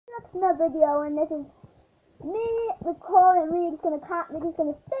another video, and this is me recording. We're just gonna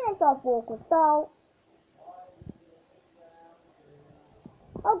finish off Walk with Salt.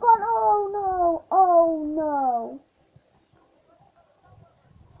 Oh god! Oh no! Oh no!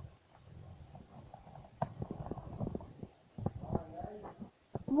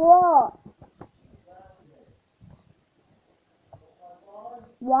 What?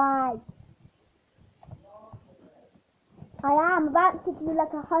 Why? I am about to do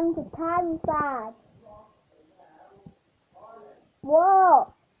like 100 times that.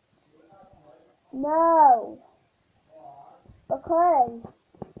 What? No. Because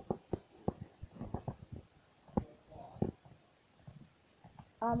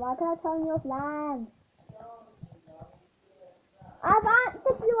why can I turn you offline? I've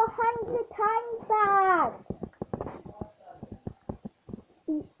answered you 100 times that.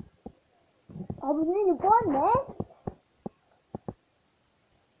 I was only one minute.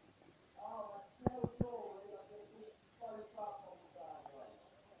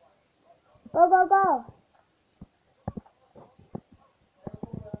 Go, go, go.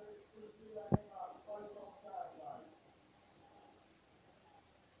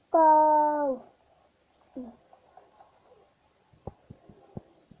 Go.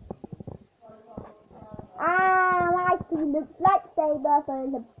 I see the lightsaber, so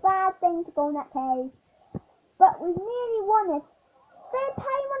it's a bad thing to go in that cave. But we nearly won it. They're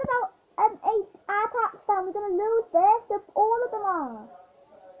playing one about 8 attacks down. We're gonna lose this if all of them are.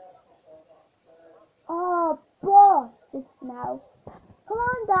 Oh, boss, just now. Come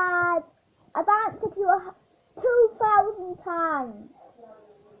on, Dad. I've answered you 2,000 times.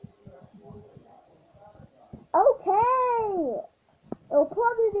 Okay. It'll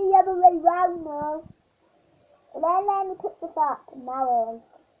probably be the other way round now. Then let me pick this up. Now it is.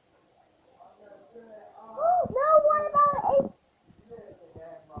 No, what about it?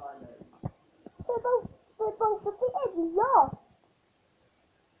 They're both defeated. We lost.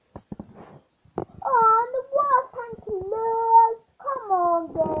 Oh, and the Wasp tank to lose. Come on,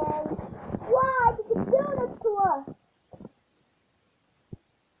 game. Why did you do this to us?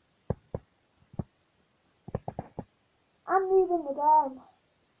 I'm leaving the game.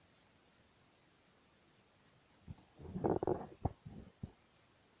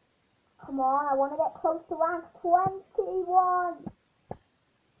 Come on, I want to get close to rank 21.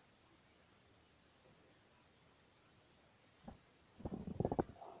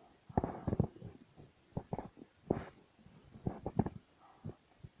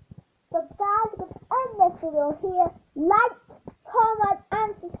 So guys, let's end this video here. Like, comment,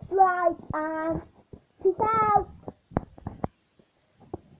 and subscribe, and peace out.